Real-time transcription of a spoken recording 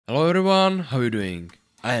Hello everyone, how are you doing?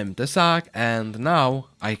 I am Tesaks and now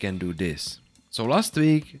I can do this. So last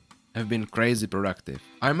week have been crazy productive.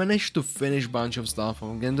 I managed to finish bunch of stuff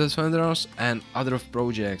on Gems Defenders and other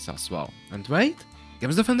projects as well. And wait,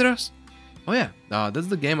 Gems Defenders? Oh yeah, that's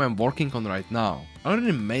the game I'm working on right now. I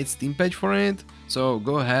already made Steam page for it, so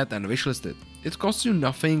go ahead and wishlist it. It costs you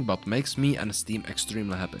nothing but makes me and Steam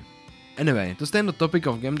extremely happy. Anyway, to stay on the topic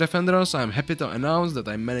of Gems Defenders, I am happy to announce that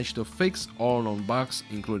I managed to fix all known bugs,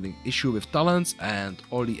 including issue with talents and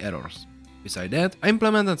all the errors. Besides that, I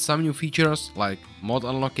implemented some new features like mod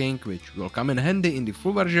unlocking, which will come in handy in the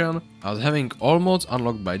full version, as having all mods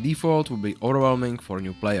unlocked by default will be overwhelming for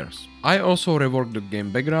new players. I also reworked the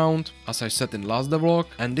game background, as I said in last devlog,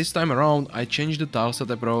 and this time around I changed the tileset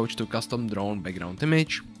approach to custom drawn background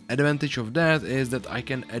image. Advantage of that is that I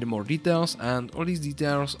can add more details, and all these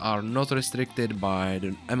details are not restricted by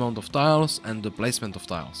the amount of tiles and the placement of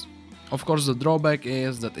tiles. Of course, the drawback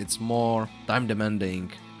is that it's more time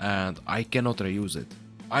demanding and I cannot reuse it.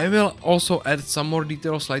 I will also add some more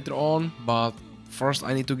details later on, but first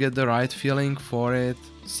I need to get the right feeling for it,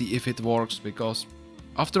 see if it works, because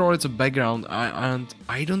after all it's a background and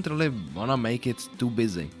I don't really wanna make it too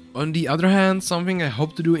busy. On the other hand, something I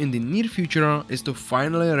hope to do in the near future is to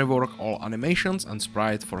finally rework all animations and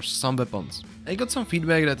sprite for some weapons. I got some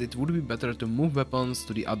feedback that it would be better to move weapons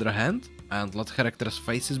to the other hand and let characters'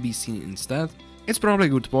 faces be seen instead. It's probably a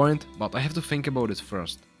good point, but I have to think about it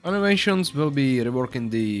first. Animations will be reworked in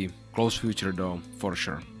the close future though, for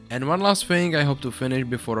sure. And one last thing I hope to finish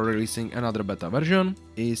before releasing another beta version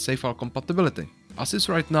is save file compatibility. As is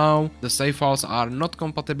right now, the save files are not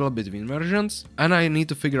compatible between versions, and I need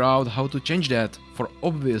to figure out how to change that for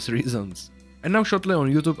obvious reasons. And now shortly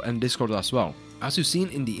on YouTube and Discord as well. As you've seen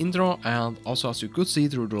in the intro and also as you could see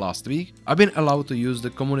through the last week, I've been allowed to use the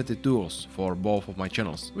community tools for both of my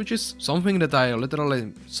channels, which is something that I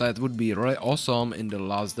literally said would be really awesome in the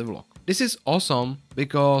last devlog. This is awesome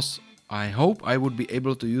because I hope I would be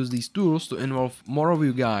able to use these tools to involve more of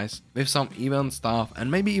you guys with some event stuff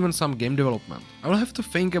and maybe even some game development. I will have to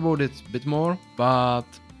think about it a bit more, but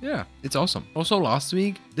yeah, it's awesome. Also last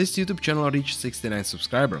week, this YouTube channel reached 69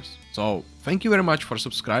 subscribers. So thank you very much for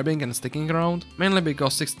subscribing and sticking around, mainly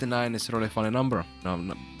because 69 is a really funny number.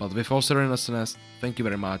 No, but with all seriousness, thank you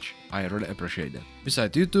very much, I really appreciate it.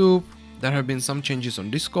 Besides YouTube, there have been some changes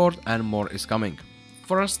on Discord and more is coming.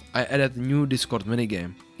 First, I added new Discord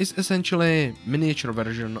minigame. It's essentially a miniature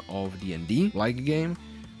version of D&D like game,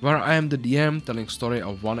 where I am the DM telling story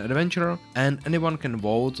of one adventurer and anyone can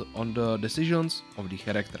vote on the decisions of the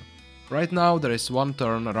character. Right now there is one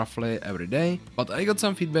turn roughly every day, but I got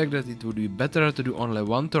some feedback that it would be better to do only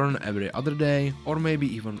one turn every other day or maybe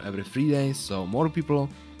even every 3 days, so more people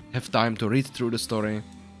have time to read through the story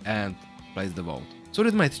and place the vote. So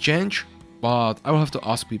that might change, but I will have to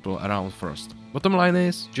ask people around first. Bottom line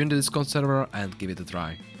is, join the Discord server and give it a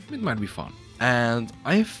try. It might be fun. And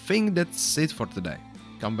I think that's it for today.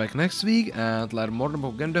 Come back next week and learn more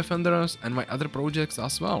about Gems Defenders and my other projects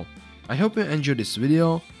as well. I hope you enjoyed this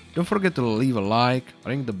video. Don't forget to leave a like,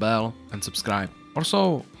 ring the bell and subscribe.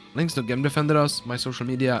 Also, links to Gems Defenders, my social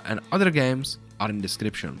media and other games are in the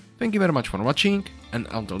description. Thank you very much for watching and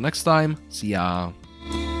until next time, see ya!